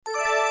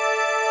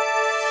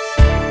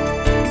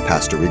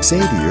Pastor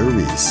Xavier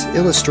Reese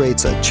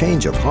illustrates a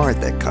change of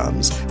heart that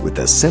comes with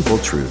the simple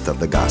truth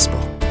of the gospel.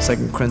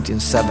 2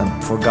 Corinthians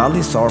 7, for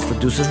godly sorrow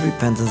produces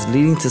repentance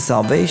leading to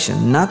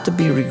salvation, not to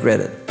be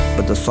regretted,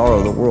 but the sorrow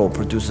of the world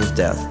produces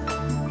death.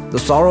 The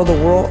sorrow of the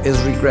world is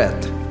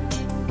regret,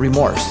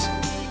 remorse,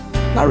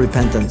 not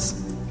repentance.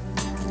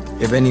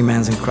 If any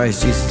man's in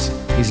Christ Jesus,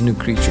 he's a new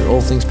creature.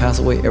 Old things pass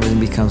away,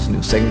 everything becomes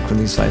new. 2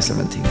 Corinthians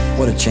 5:17.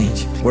 What a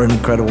change. What an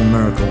incredible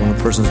miracle when a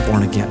person's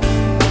born again.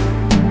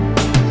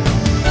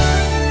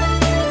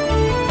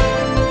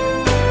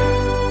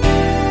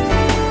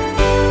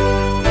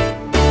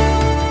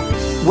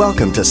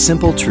 Welcome to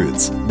Simple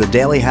Truths, the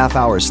daily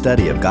half-hour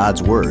study of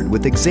God's Word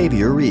with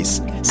Xavier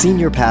Reese,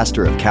 Senior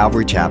Pastor of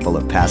Calvary Chapel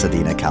of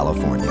Pasadena,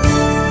 California.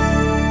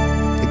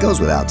 It goes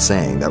without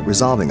saying that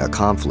resolving a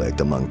conflict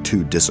among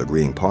two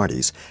disagreeing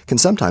parties can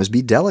sometimes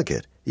be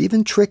delicate,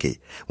 even tricky,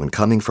 when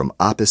coming from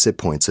opposite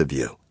points of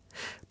view.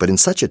 But in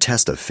such a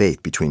test of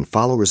faith between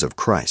followers of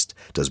Christ,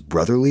 does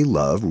brotherly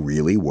love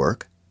really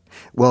work?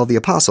 Well, the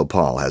Apostle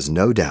Paul has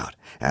no doubt,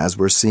 as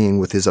we're seeing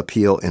with his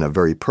appeal in a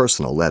very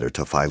personal letter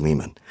to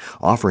Philemon.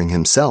 Offering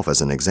himself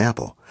as an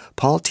example,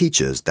 Paul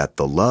teaches that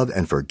the love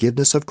and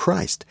forgiveness of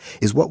Christ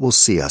is what will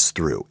see us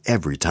through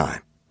every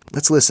time.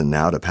 Let's listen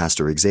now to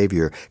Pastor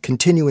Xavier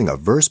continuing a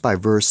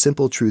verse-by-verse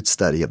simple truth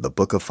study of the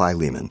book of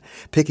Philemon,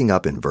 picking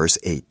up in verse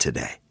 8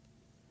 today.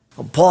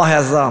 Paul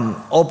has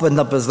opened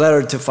up his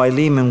letter to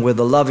Philemon with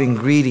a loving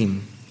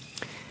greeting.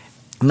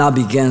 Now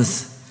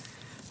begins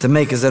to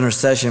make his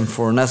intercession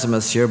for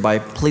Onesimus here by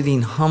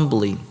pleading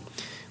humbly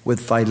with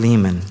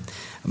Philemon.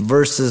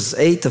 Verses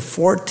 8 to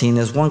 14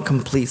 is one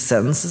complete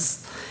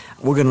sentence.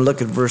 We're going to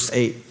look at verse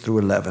 8 through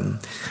 11.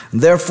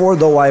 Therefore,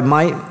 though I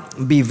might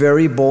be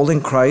very bold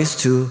in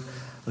Christ to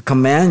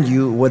command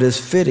you what is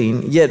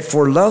fitting, yet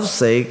for love's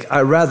sake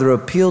I rather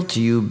appeal to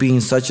you, being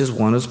such as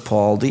one as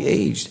Paul the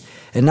aged.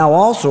 And now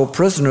also,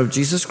 prisoner of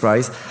Jesus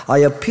Christ, I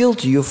appeal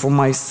to you for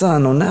my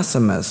son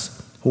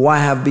Onesimus, who I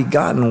have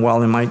begotten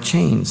while in my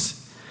chains,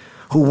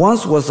 who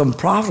once was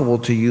unprofitable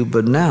to you,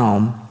 but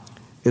now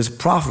is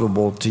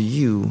profitable to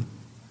you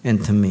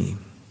and to me.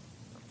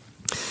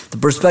 The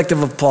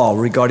perspective of Paul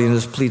regarding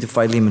his plea to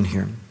Philemon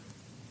here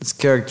is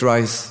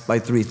characterized by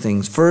three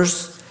things.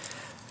 First,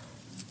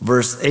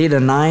 verse 8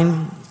 and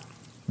 9,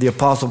 the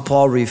Apostle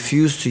Paul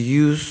refused to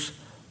use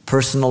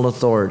personal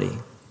authority.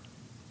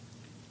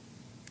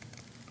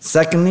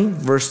 Secondly,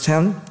 verse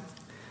 10,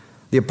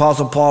 the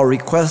Apostle Paul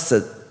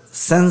requested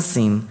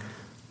sensing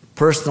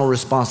personal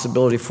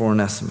responsibility for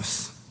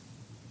Onesimus.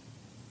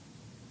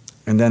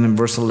 And then in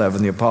verse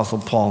 11, the Apostle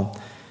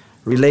Paul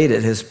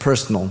related his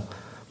personal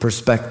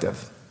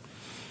perspective.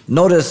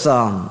 Notice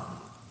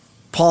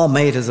Paul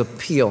made his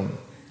appeal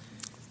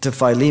to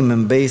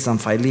Philemon based on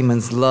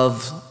Philemon's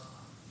love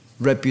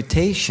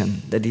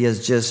reputation that he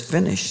has just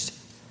finished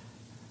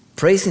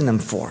praising him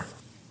for.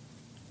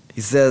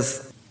 He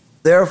says,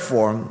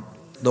 therefore,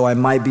 though I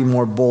might be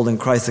more bold in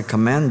Christ to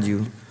command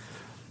you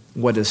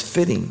what is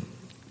fitting.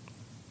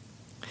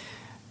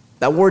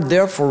 That word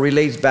therefore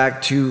relates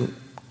back to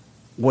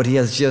what he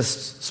has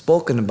just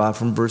spoken about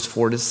from verse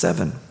 4 to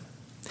 7.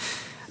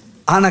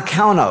 On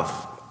account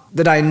of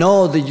that I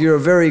know that you're a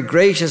very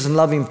gracious and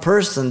loving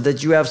person,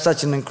 that you have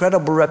such an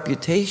incredible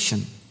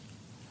reputation.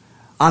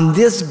 On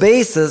this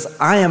basis,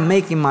 I am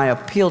making my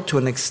appeal to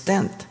an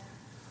extent.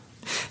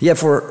 Yet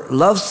for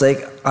love's sake,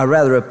 I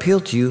rather appeal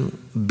to you,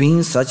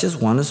 being such as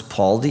one as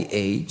Paul the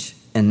aged,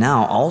 and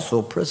now also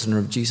a prisoner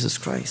of Jesus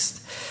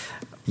Christ.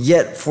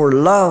 Yet for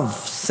love's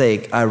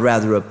sake, I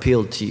rather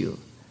appeal to you.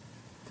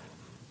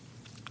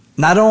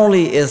 Not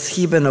only is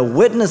he been a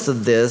witness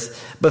of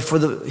this, but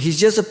he's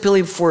just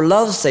appealing for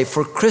love's sake,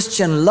 for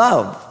Christian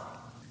love.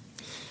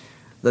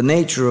 The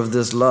nature of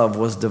this love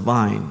was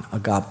divine,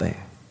 agape.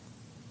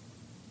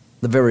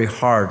 The very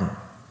heart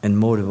and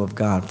motive of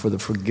God for the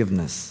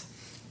forgiveness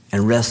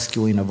and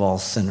rescuing of all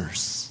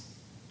sinners.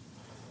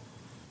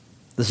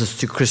 This is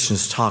two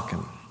Christians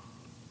talking.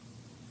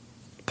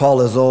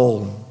 Paul is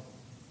old,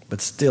 but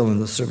still in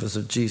the service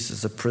of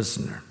Jesus, a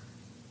prisoner,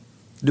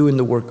 doing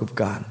the work of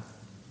God.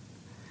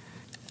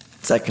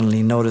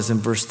 Secondly, notice in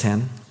verse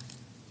 10,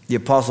 the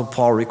Apostle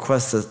Paul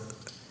requested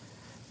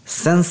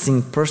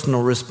sensing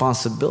personal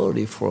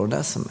responsibility for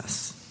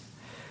Onesimus.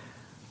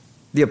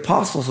 The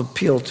Apostle's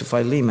appeal to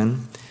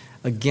Philemon,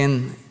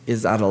 again,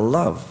 is out of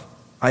love.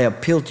 I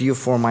appeal to you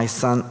for my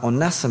son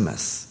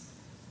Onesimus.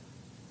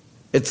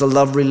 It's a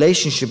love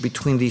relationship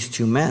between these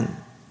two men.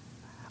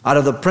 Out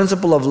of the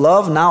principle of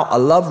love, now a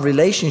love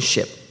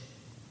relationship.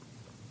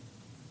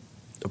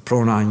 The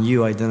pronoun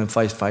you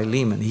identifies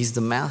Philemon. He's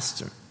the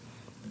master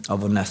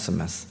of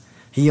Onesimus.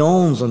 He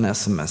owns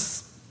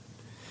Onesimus.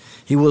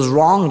 He was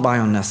wronged by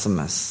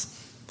Onesimus.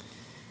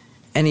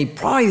 And he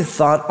probably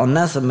thought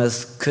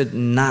Onesimus could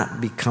not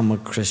become a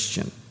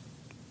Christian.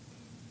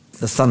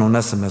 The son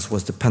Onesimus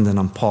was dependent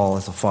on Paul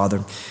as a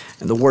father.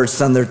 And the word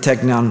son there,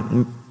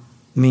 teknon,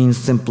 means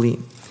simply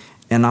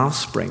an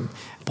offspring.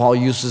 Paul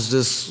uses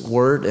this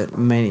word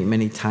many,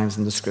 many times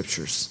in the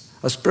scriptures.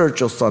 A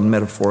spiritual son,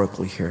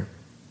 metaphorically here.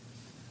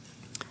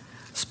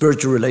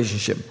 Spiritual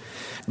relationship.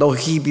 Though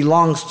he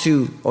belongs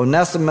to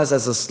Onesimus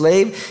as a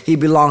slave, he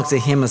belongs to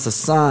him as a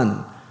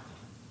son.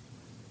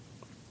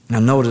 Now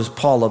notice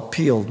Paul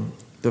appealed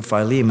to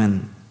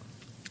Philemon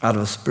out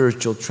of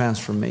spiritual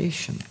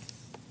transformation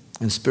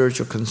and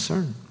spiritual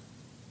concern.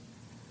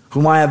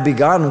 Whom I have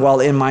begotten while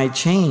in my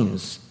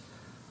chains.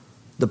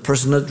 The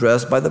person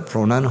addressed by the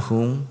pronoun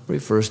whom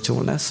refers to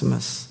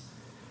Onesimus.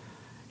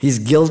 He's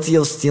guilty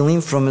of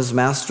stealing from his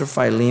master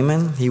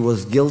Philemon. He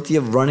was guilty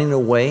of running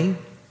away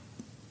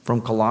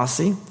from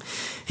Colossae.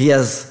 He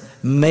has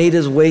made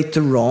his way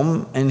to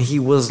Rome, and he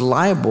was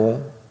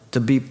liable to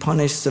be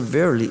punished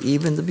severely,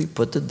 even to be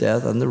put to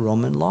death under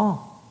Roman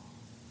law.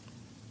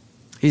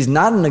 He's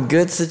not in a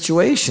good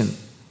situation.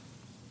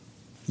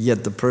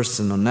 Yet the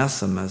person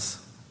Onesimus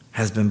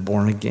has been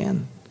born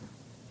again.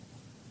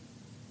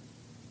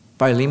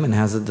 Philemon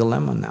has a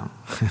dilemma now.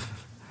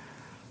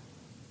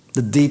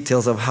 The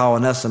details of how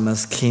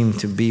Onesimus came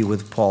to be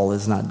with Paul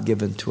is not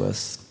given to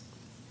us.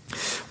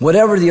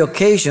 Whatever the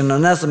occasion,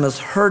 Onesimus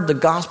heard the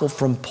gospel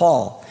from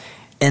Paul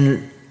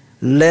and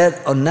led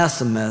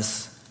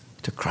Onesimus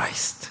to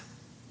Christ.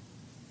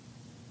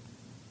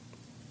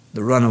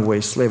 The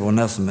runaway slave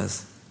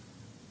Onesimus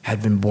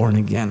had been born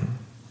again.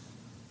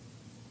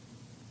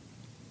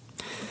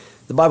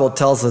 The Bible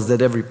tells us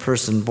that every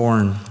person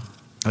born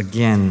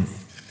again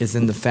is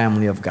in the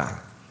family of God.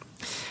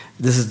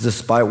 This is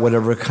despite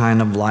whatever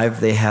kind of life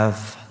they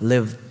have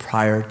lived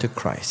prior to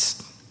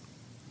Christ.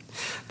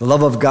 The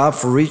love of God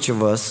for each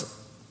of us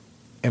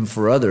and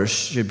for others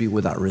should be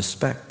without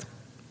respect.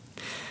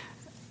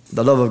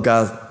 The love of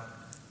God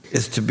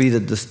is to be the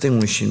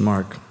distinguishing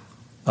mark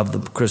of the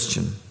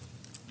Christian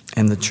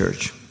and the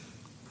church.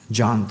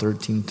 John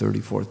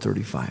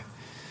 13:34-35.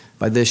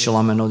 By this shall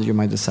all men know that you're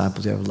my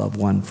disciples, you have love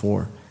one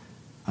for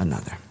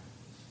another.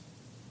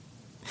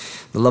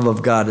 The love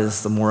of God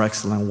is the more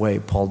excellent way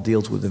Paul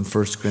deals with in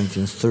 1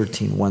 Corinthians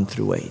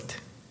 13:1-8.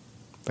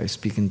 If I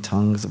speak in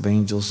tongues of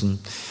angels and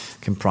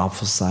can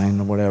prophesy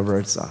and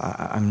whatever,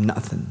 I'm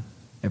nothing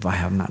if I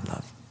have not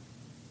love.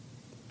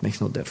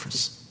 Makes no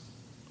difference.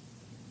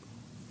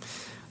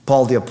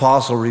 Paul the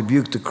apostle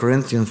rebuked the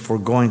Corinthians for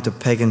going to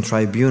pagan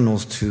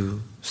tribunals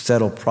to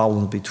settle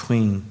problems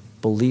between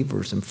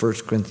believers in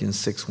 1 Corinthians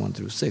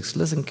 6:1-6.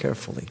 Listen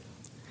carefully.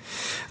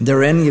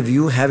 Dare any of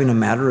you, having a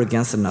matter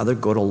against another,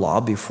 go to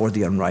law before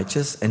the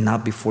unrighteous and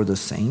not before the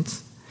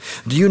saints?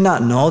 Do you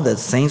not know that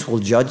saints will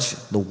judge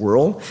the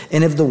world?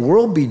 And if the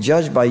world be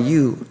judged by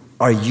you,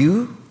 are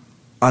you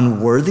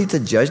unworthy to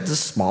judge the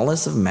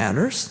smallest of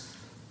matters?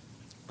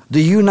 Do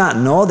you not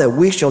know that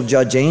we shall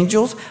judge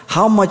angels?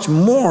 How much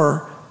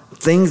more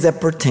things that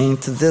pertain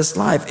to this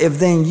life? If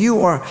then you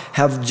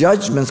have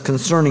judgments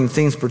concerning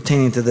things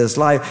pertaining to this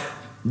life,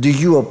 do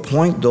you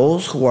appoint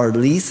those who are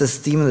least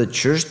esteemed in the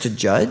church to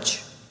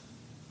judge?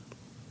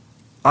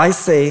 I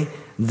say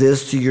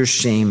this to your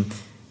shame.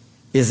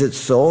 Is it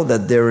so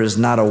that there is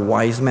not a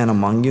wise man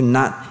among you,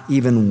 not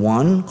even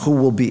one who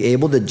will be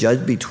able to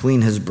judge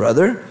between his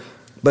brother?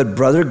 But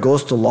brother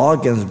goes to law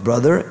against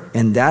brother,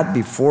 and that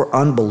before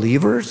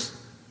unbelievers?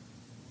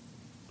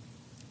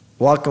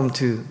 Welcome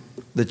to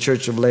the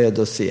church of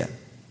Laodicea.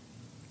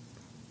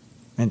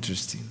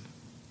 Interesting.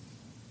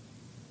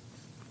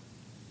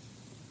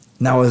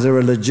 Now, is there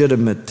a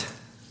legitimate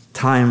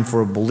time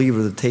for a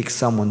believer to take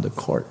someone to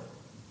court?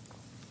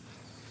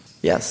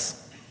 Yes.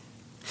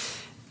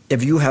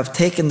 If you have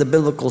taken the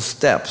biblical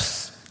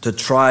steps to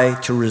try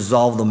to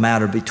resolve the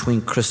matter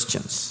between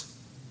Christians,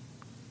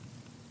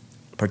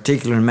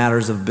 particularly in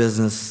matters of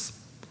business,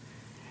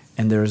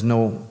 and there is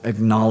no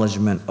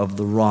acknowledgement of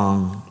the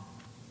wrong,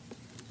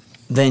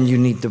 then you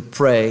need to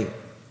pray,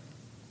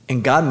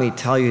 and God may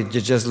tell you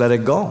to just let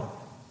it go.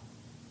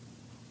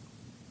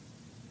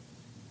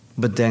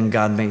 But then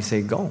God may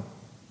say go.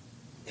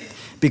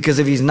 Because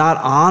if he's not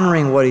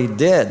honoring what he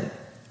did,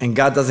 and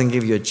God doesn't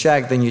give you a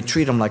check, then you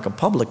treat him like a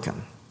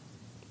publican,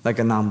 like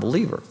a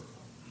non-believer.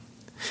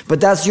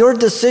 But that's your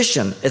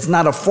decision. It's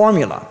not a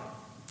formula.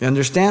 You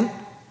understand?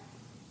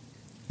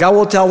 God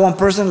will tell one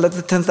person, let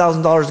the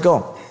 $10,000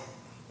 go.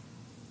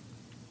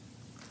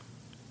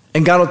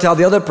 And God will tell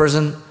the other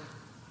person,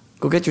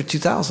 go get your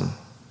 $2,000.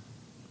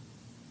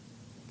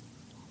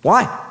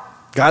 Why?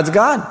 God's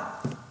God.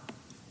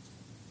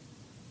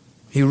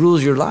 He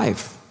rules your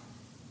life.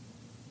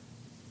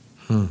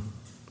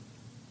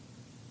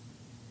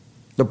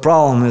 The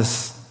problem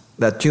is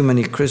that too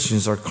many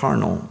Christians are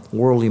carnal,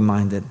 worldly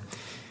minded,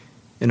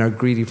 and are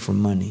greedy for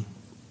money.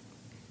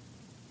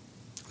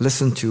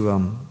 Listen to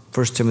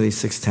 1 Timothy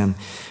 6:10.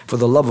 For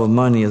the love of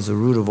money is the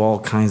root of all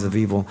kinds of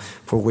evil,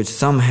 for which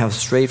some have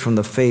strayed from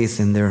the faith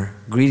in their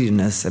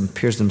greediness and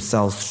pierced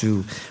themselves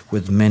through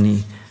with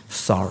many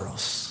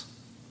sorrows.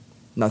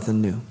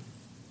 Nothing new.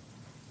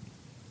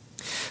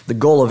 The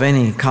goal of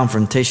any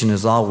confrontation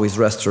is always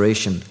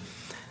restoration,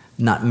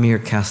 not mere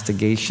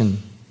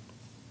castigation.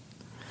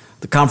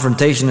 The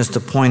confrontation is to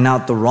point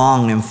out the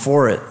wrong and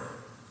for it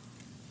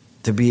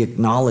to be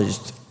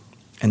acknowledged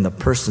and the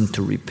person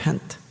to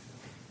repent.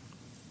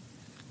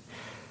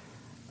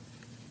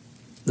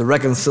 The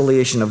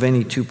reconciliation of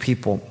any two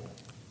people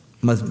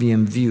must be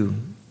in view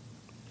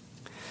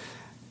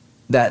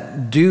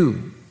that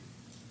due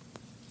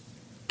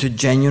to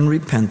genuine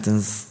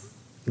repentance,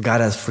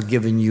 God has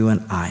forgiven you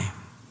and I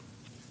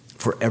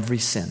for every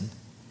sin.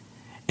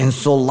 And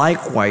so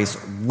likewise,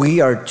 we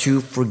are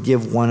to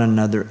forgive one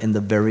another in the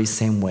very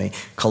same way.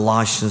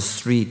 Colossians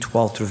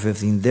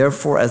 3:12-15.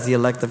 Therefore, as the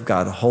elect of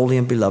God, holy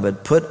and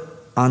beloved, put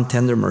on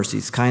tender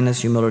mercies,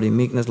 kindness, humility,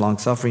 meekness,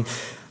 long-suffering,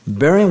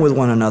 bearing with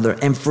one another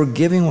and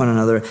forgiving one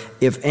another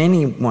if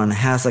anyone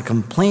has a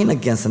complaint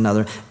against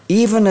another,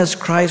 even as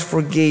Christ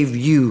forgave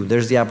you.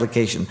 There's the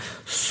application.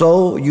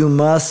 So you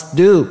must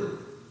do.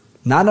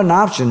 Not an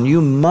option,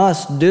 you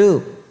must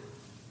do.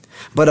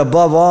 But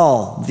above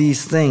all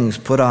these things,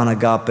 put on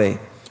agape,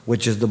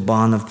 which is the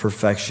bond of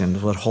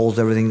perfection, what holds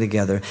everything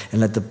together,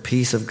 and let the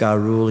peace of God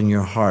rule in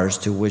your hearts,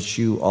 to which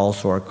you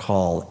also are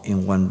called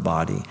in one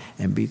body,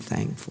 and be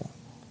thankful.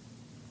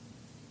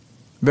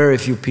 Very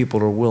few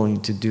people are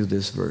willing to do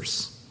this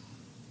verse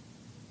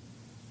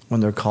when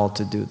they're called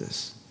to do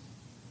this.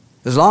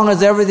 As long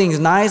as everything's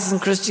nice in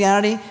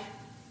Christianity,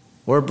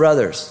 we're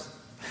brothers.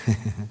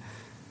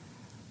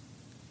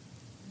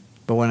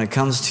 But when it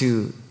comes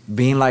to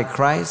being like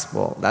Christ,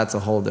 well, that's a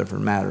whole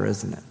different matter,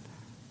 isn't it?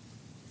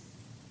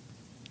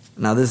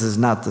 Now, this is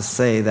not to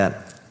say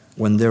that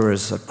when there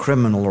is a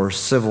criminal or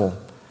civil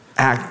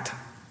act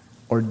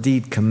or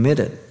deed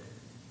committed,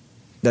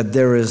 that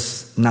there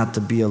is not to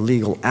be a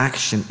legal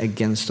action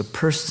against a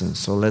person.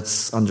 So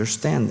let's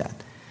understand that.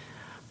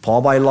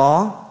 Paul, by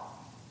law,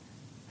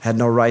 had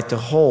no right to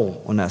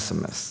hold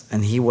Onesimus,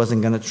 and he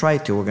wasn't going to try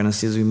to. We're going to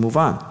see as we move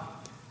on.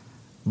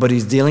 But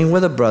he's dealing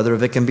with a brother.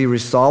 If it can be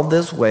resolved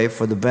this way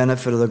for the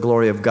benefit of the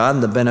glory of God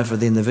and the benefit of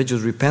the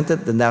individuals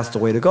repentant, then that's the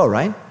way to go,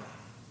 right?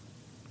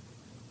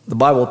 The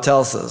Bible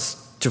tells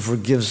us to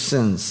forgive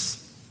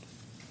sins.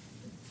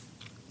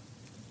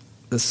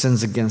 The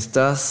sins against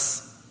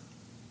us,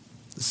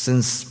 the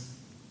sins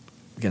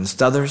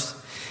against others,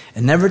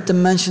 and never to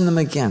mention them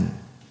again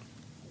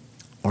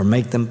or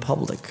make them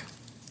public.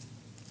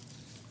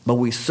 But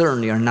we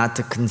certainly are not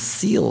to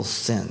conceal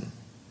sin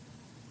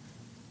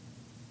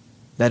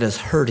that is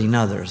hurting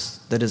others,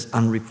 that is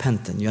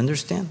unrepentant. You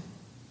understand?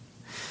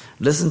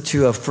 Listen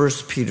to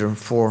 1 Peter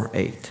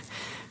 4:8.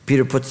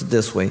 Peter puts it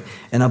this way,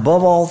 and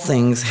above all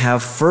things,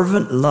 have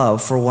fervent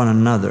love for one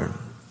another,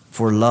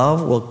 for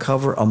love will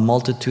cover a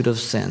multitude of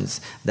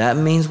sins. That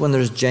means when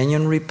there's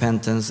genuine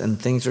repentance and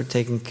things are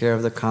taken care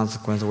of, the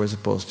consequence that we're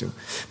supposed to.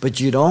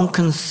 But you don't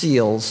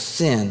conceal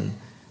sin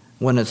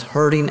when it's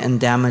hurting and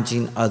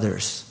damaging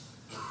others.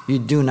 You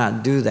do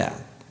not do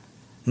that.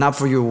 Not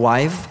for your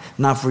wife,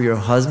 not for your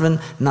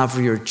husband, not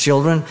for your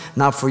children,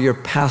 not for your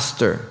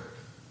pastor.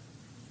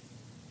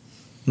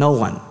 No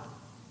one.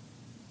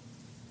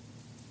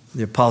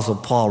 The Apostle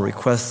Paul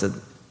requested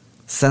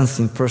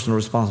sensing personal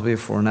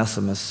responsibility for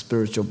Onesimus'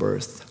 spiritual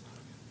birth.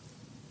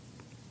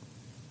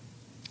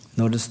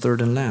 Notice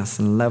third and last,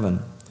 in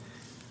 11.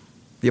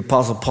 The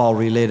Apostle Paul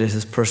related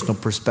his personal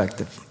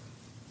perspective.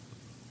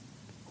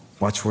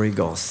 Watch where he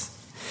goes.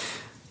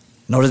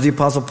 Notice the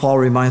Apostle Paul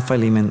reminds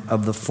Philemon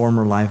of the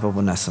former life of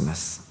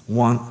Onesimus,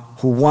 one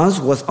who once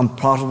was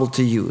unprofitable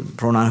to you. The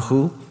pronoun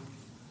who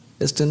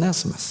is to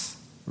Onesimus.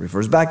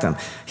 Refers back to him.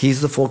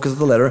 He's the focus of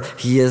the letter.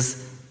 He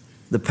is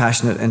the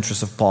passionate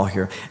interest of Paul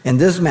here. And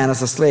this man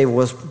as a slave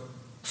was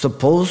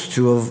supposed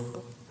to have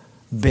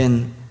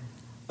been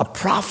a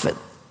prophet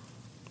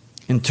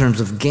in terms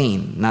of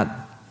gain,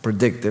 not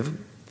predictive,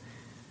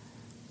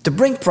 to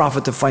bring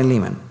profit to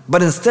Philemon.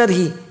 But instead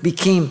he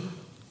became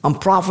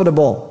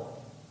unprofitable.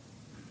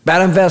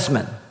 Bad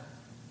investment.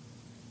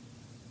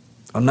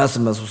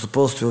 Onesimus was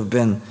supposed to have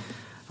been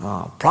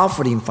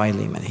profiting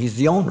Philemon. He's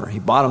the owner. He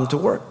bought him to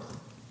work.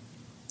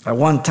 At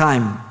one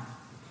time,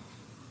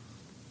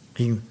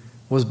 he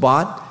was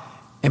bought,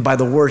 and by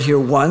the word here,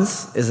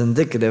 once, is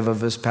indicative of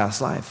his past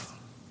life.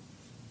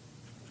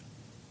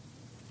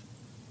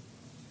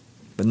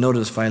 But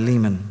notice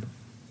Philemon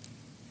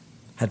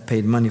had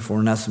paid money for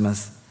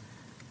Onesimus,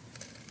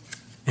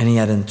 and he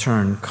had in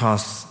turn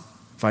cost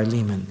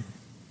Philemon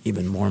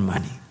even more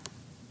money.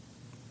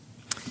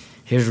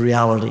 Here's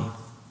reality.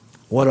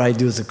 What do I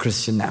do as a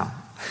Christian now?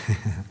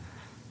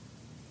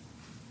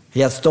 He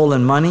had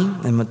stolen money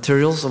and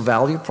materials of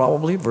value,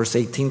 probably, verse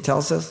 18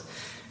 tells us,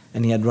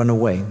 and he had run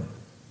away,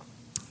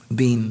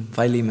 being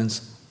Philemon's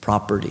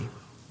property.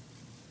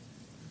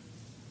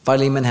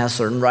 Philemon has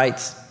certain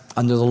rights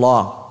under the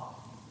law.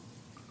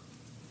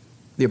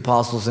 The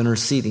apostle's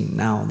interceding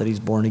now that he's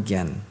born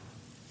again.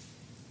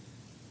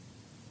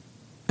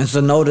 And so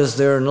notice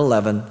there in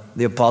 11,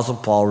 the Apostle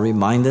Paul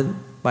reminded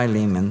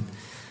Philemon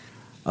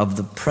of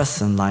the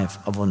present life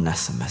of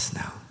Onesimus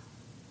now.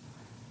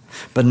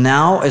 But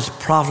now it's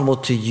profitable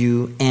to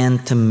you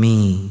and to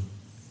me.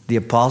 The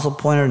Apostle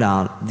pointed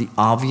out the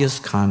obvious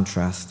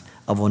contrast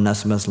of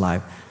Onesimus'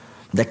 life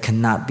that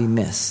cannot be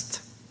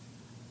missed.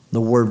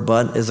 The word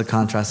but is a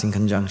contrasting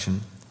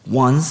conjunction.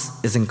 Once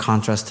is in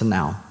contrast to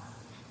now.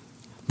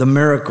 The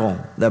miracle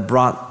that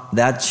brought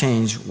that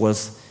change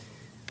was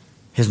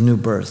his new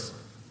birth.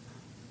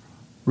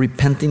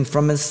 Repenting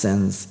from his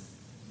sins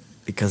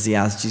because he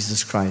asked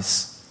Jesus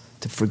Christ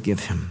to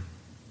forgive him.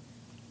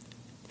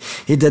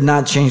 He did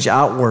not change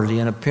outwardly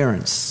in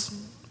appearance,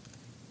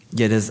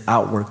 yet his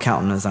outward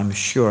countenance, I'm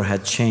sure,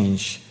 had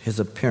changed his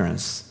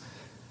appearance,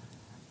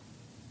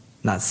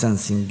 not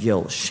sensing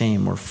guilt,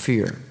 shame, or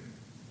fear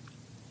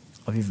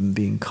of even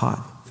being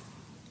caught.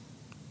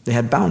 They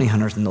had bounty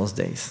hunters in those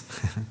days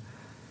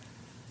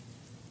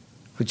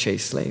who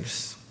chased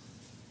slaves.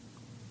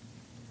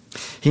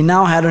 He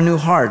now had a new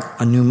heart,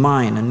 a new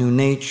mind, a new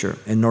nature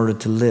in order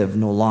to live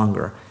no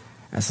longer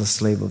as a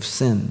slave of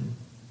sin.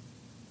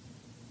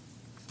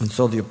 And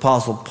so the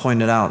apostle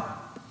pointed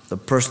out the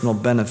personal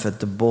benefit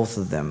to both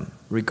of them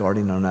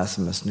regarding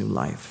Onesimus' new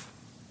life.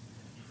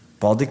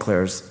 Paul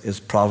declares, is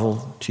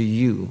profitable to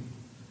you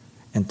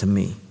and to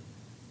me.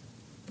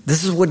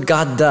 This is what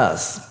God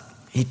does.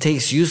 He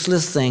takes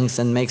useless things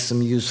and makes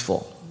them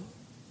useful.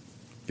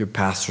 Your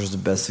pastor is the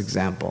best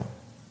example.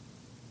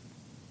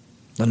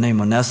 The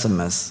name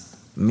Onesimus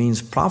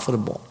means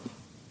profitable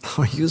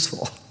or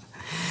useful.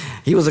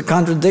 He was a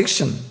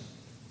contradiction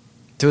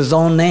to his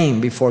own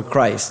name before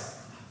Christ.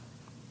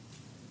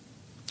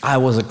 I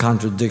was a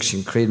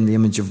contradiction, created in the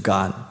image of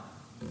God.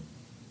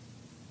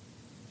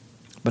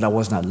 But I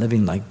was not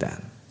living like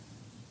that.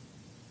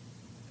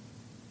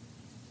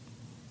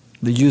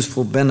 The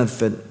useful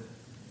benefit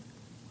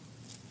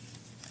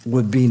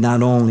would be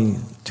not only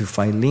to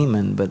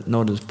Philemon, but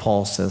notice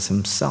Paul says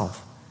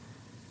himself.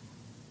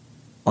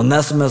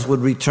 Onesimus would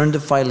return to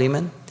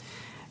Philemon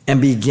and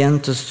begin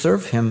to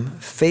serve him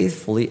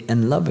faithfully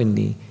and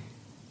lovingly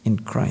in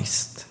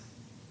Christ.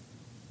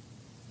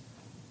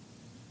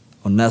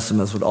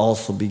 Onesimus would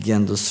also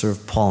begin to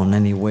serve Paul in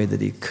any way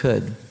that he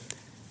could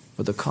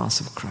for the cause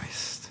of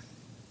Christ.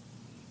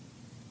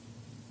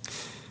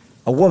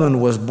 A woman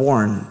was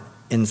born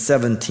in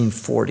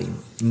 1740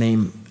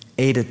 named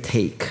Ada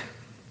Take.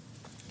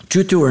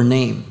 True to her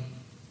name,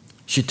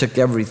 she took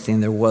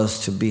everything there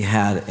was to be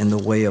had in the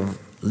way of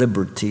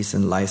liberties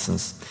and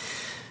license.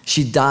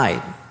 She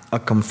died a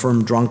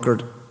confirmed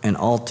drunkard, and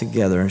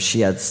altogether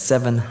she had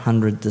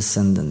 700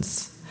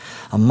 descendants.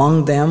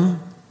 Among them,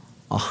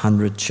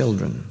 100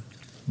 children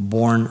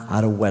born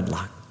out of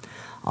wedlock.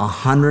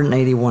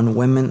 181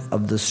 women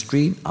of the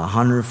street,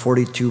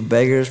 142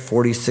 beggars,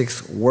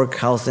 46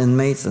 workhouse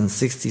inmates, and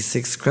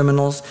 66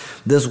 criminals.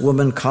 This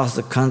woman cost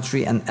the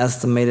country an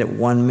estimated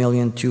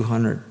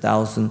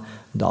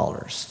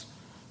 $1,200,000.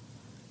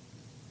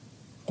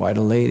 Quite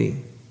a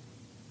lady.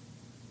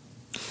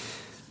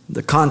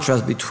 The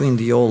contrast between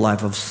the old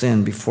life of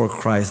sin before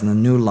Christ and the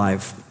new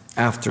life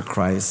after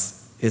Christ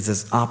is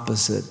as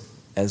opposite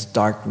as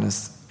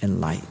darkness and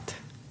light.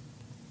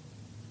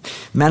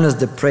 Man is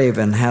depraved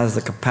and has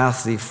the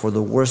capacity for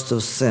the worst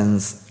of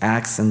sins,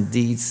 acts and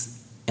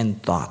deeds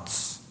and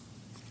thoughts.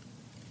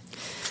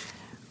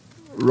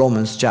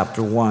 Romans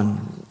chapter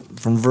 1,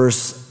 from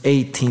verse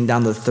 18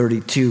 down to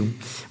 32,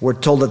 we're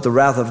told that the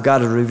wrath of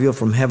God is revealed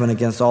from heaven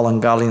against all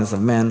ungodliness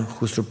of men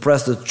who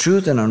suppress the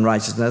truth in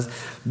unrighteousness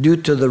due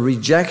to the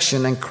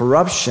rejection and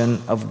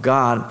corruption of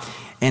God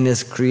and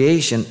his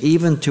creation,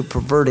 even to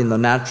perverting the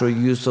natural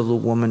use of the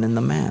woman and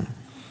the man.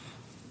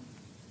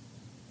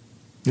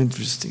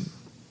 Interesting.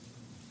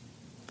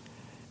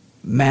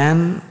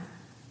 Man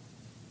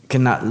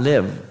cannot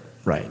live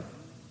right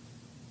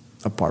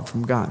apart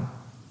from God.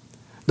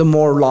 The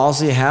more laws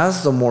he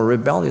has, the more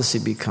rebellious he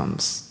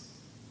becomes.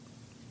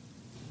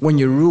 When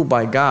you rule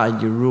by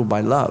God, you rule by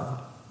love.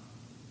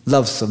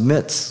 Love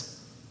submits.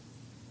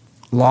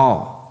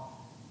 Law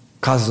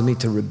causes me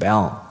to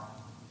rebel.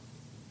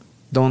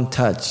 Don't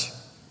touch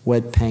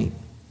wet paint.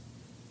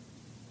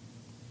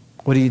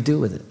 What do you do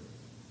with it?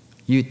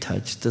 You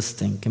touch the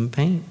stinking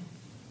paint.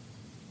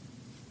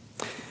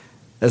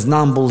 As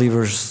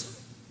non-believers,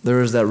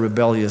 there is that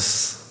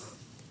rebellious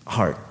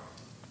heart.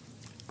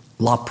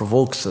 Law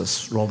provokes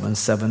us, Romans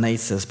 7:8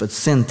 says, but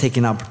sin,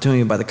 taking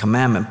opportunity by the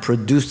commandment,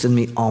 produced in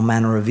me all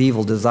manner of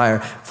evil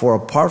desire, for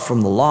apart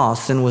from the law,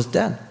 sin was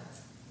dead.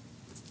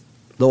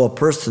 Though a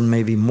person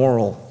may be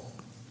moral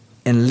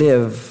and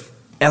live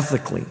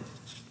ethically,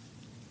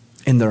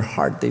 in their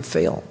heart they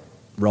fail.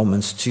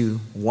 Romans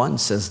 2:1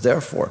 says,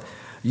 therefore,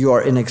 you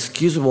are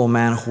inexcusable,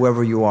 man,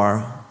 whoever you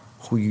are,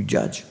 who you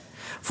judge.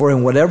 For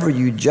in whatever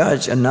you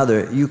judge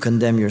another, you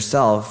condemn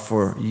yourself,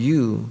 for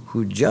you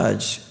who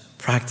judge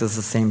practice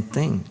the same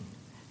thing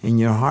in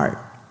your heart,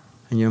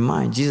 in your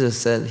mind. Jesus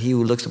said, he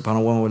who looks upon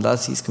a woman with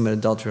lust, he's committed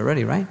adultery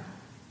already, right?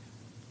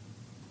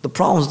 The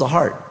problem is the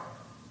heart.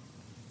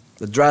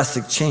 The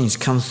drastic change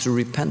comes through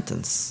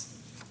repentance.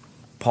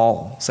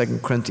 Paul,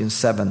 2 Corinthians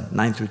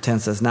 7:9-10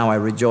 says, now I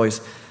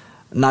rejoice,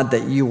 not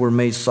that you were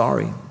made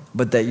sorry,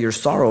 but that your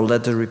sorrow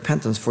led to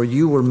repentance. For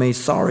you were made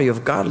sorry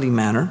of godly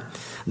manner,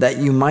 that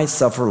you might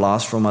suffer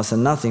loss from us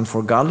and nothing.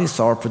 For godly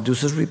sorrow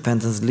produces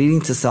repentance,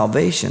 leading to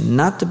salvation,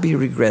 not to be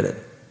regretted.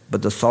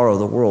 But the sorrow of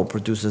the world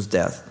produces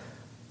death.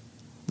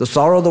 The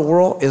sorrow of the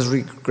world is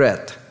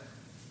regret,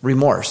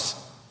 remorse,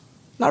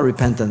 not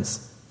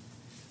repentance.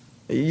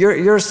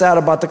 You're sad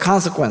about the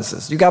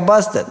consequences. You got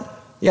busted.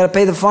 You got to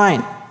pay the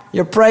fine.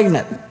 You're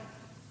pregnant.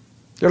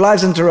 Your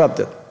life's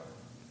interrupted.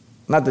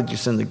 Not that you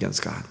sinned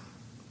against God.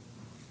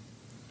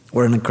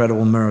 What an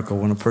incredible miracle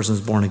when a person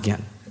is born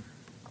again.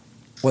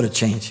 What a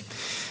change.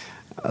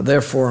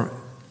 Therefore,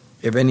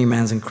 if any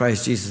man's in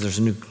Christ Jesus,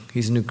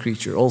 he's a new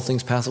creature. Old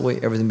things pass away,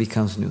 everything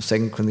becomes new.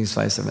 2 Corinthians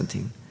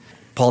 5:17.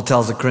 Paul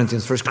tells the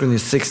Corinthians, 1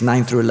 Corinthians 6,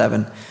 9 through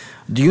 11,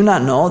 do you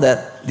not know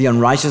that the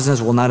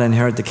unrighteousness will not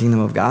inherit the kingdom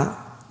of God?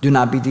 Do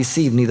not be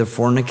deceived, neither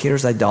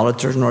fornicators,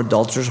 idolaters, nor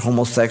adulterers,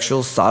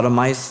 homosexuals,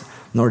 sodomites,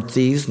 nor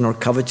thieves, nor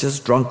covetous,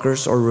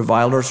 drunkards, or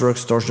revilers, or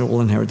extortioners will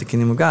inherit the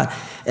kingdom of God.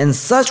 And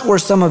such were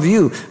some of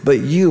you, but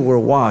you were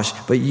washed,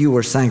 but you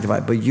were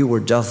sanctified, but you were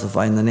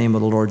justified in the name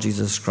of the Lord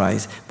Jesus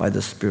Christ by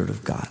the Spirit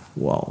of God.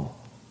 Whoa.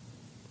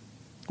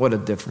 What a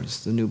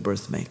difference the new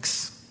birth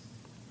makes.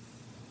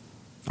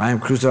 I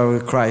am crucified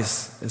with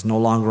Christ. It's no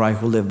longer I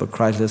who live, but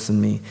Christ lives in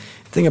me.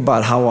 Think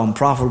about how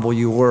unprofitable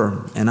you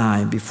were and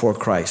I before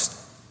Christ.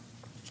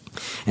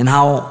 And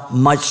how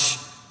much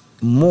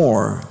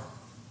more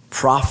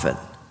profit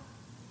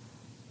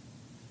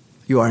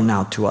you are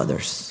now to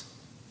others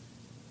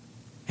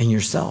and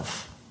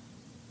yourself.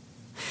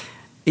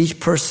 Each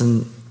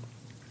person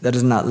that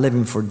is not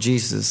living for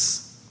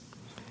Jesus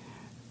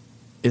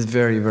is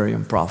very, very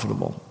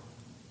unprofitable.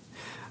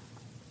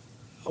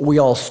 We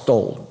all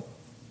stole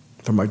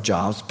from our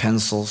jobs,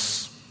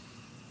 pencils,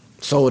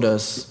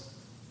 sodas.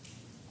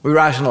 We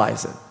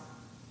rationalize it.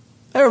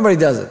 Everybody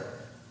does it.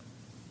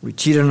 We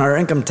cheated on our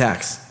income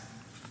tax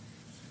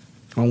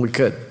when we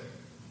could.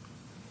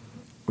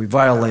 We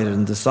violated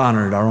and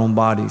dishonored our own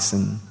bodies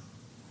and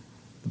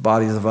the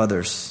bodies of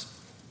others.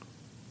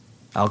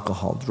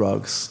 Alcohol,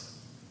 drugs,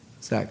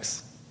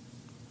 sex.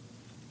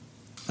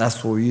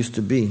 That's what we used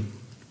to be.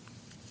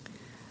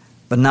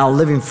 But now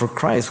living for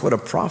Christ, what a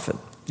profit.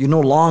 You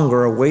no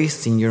longer are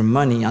wasting your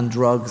money on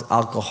drugs,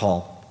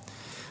 alcohol,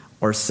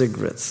 or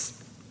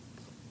cigarettes.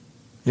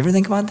 You ever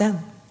think about that?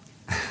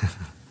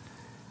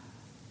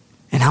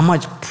 And how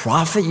much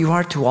profit you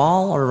are to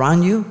all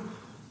around you?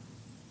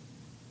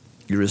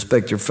 You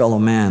respect your fellow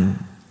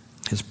man,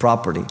 his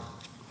property.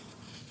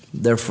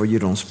 Therefore, you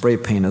don't spray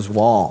paint his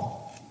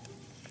wall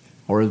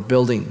or his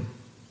building.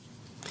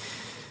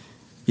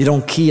 You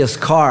don't key his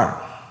car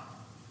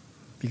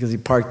because he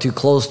parked too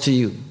close to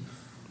you.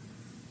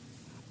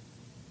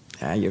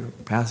 Yeah, your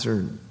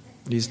pastor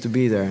used to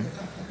be there.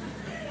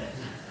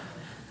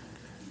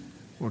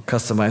 Or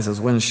customize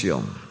his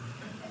windshield.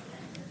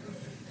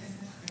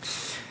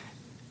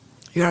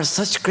 You are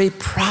such great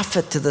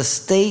profit to the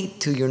state,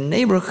 to your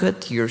neighborhood,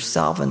 to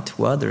yourself, and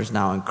to others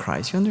now in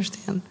Christ. You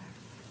understand?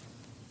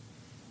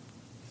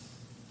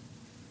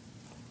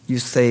 You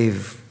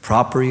save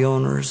property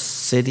owners,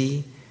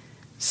 city,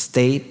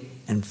 state,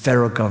 and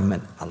federal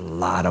government a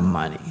lot of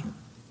money.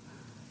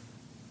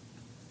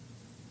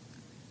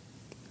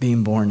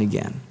 Being born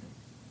again.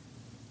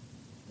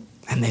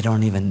 And they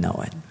don't even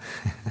know it.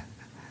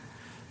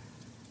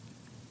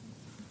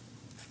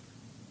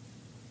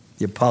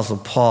 The Apostle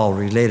Paul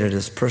related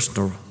his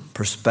personal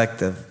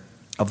perspective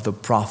of the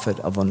prophet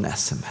of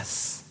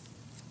Onesimus.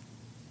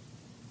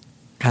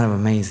 Kind of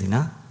amazing,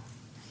 huh?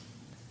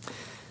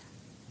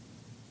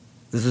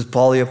 This is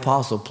Paul the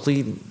Apostle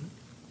pleading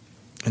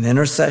an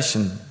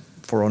intercession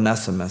for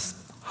Onesimus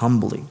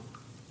humbly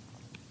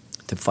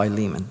to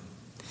Philemon.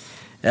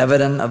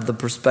 Evident of the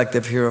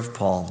perspective here of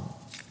Paul,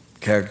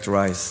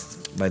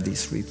 characterized by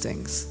these three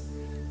things.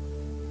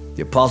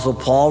 The Apostle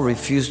Paul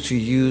refused to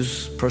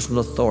use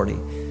personal authority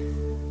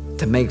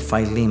to make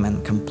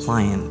Philemon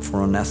compliant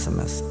for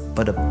Onesimus,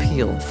 but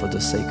appealed for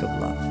the sake of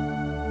love.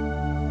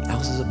 That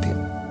was his appeal.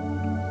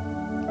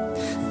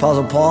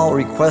 Apostle Paul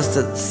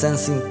requested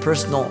sensing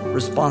personal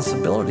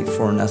responsibility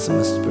for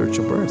Onesimus'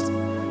 spiritual birth.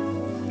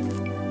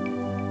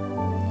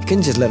 You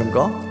couldn't just let him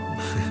go.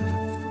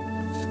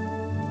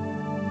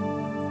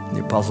 The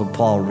Apostle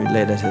Paul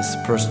related his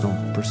personal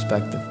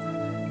perspective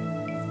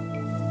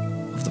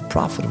of the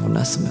prophet of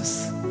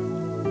Onesimus.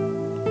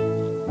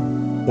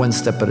 One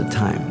step at a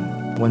time.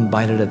 One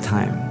bite at a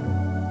time,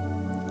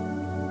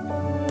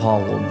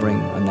 Paul will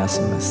bring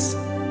Onesimus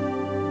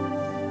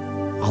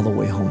all the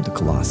way home to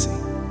Colossae.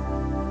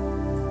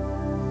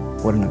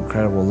 What an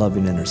incredible,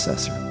 loving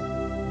intercessor.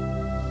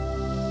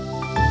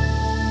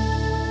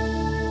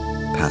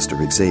 Pastor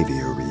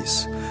Xavier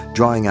Reese,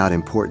 drawing out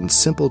important,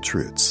 simple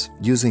truths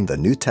using the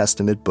New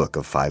Testament book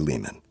of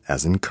Philemon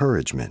as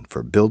encouragement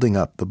for building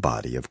up the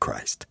body of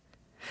Christ.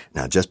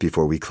 Now, just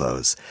before we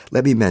close,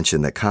 let me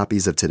mention that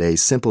copies of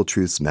today's Simple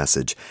Truths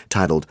message,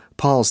 titled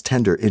Paul's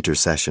Tender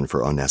Intercession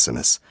for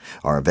Onesimus,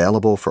 are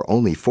available for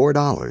only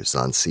 $4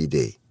 on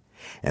CD.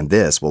 And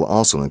this will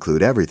also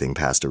include everything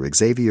Pastor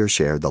Xavier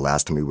shared the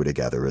last time we were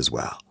together as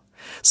well.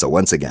 So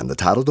once again, the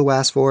title to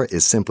ask for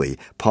is simply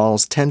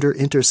Paul's Tender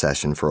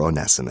Intercession for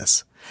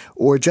Onesimus,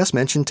 or just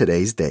mention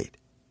today's date.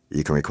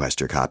 You can request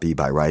your copy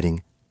by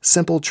writing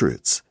Simple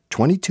Truths,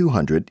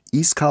 2200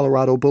 East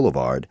Colorado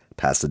Boulevard,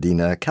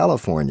 Pasadena,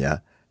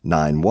 California,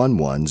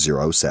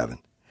 91107.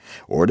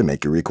 Or to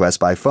make your request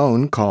by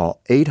phone,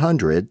 call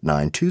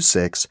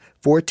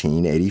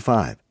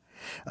 800-926-1485.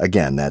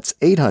 Again, that's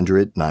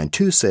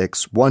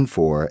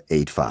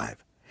 800-926-1485.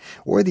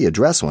 Or the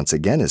address once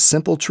again is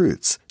Simple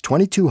Truths,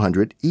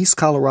 2200 East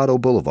Colorado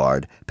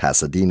Boulevard,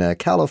 Pasadena,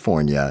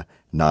 California,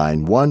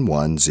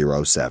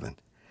 888-911-9107.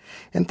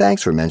 And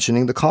thanks for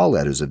mentioning the call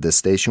letters of this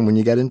station when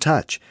you get in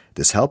touch.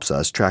 This helps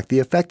us track the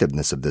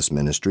effectiveness of this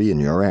ministry in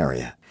your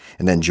area.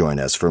 And then join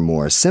us for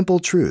more Simple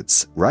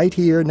Truths right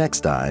here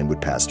next time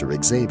with Pastor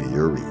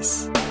Xavier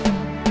Reese.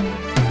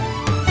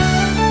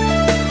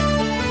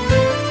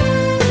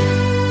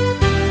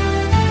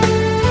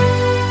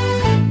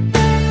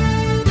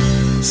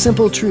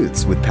 Simple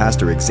Truths with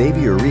Pastor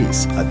Xavier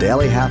Reese, a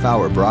daily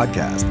half-hour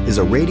broadcast, is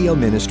a radio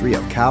ministry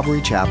of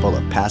Calvary Chapel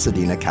of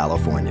Pasadena,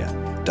 California.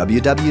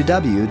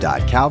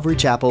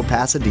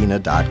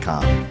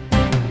 www.calvarychapelpasadena.com.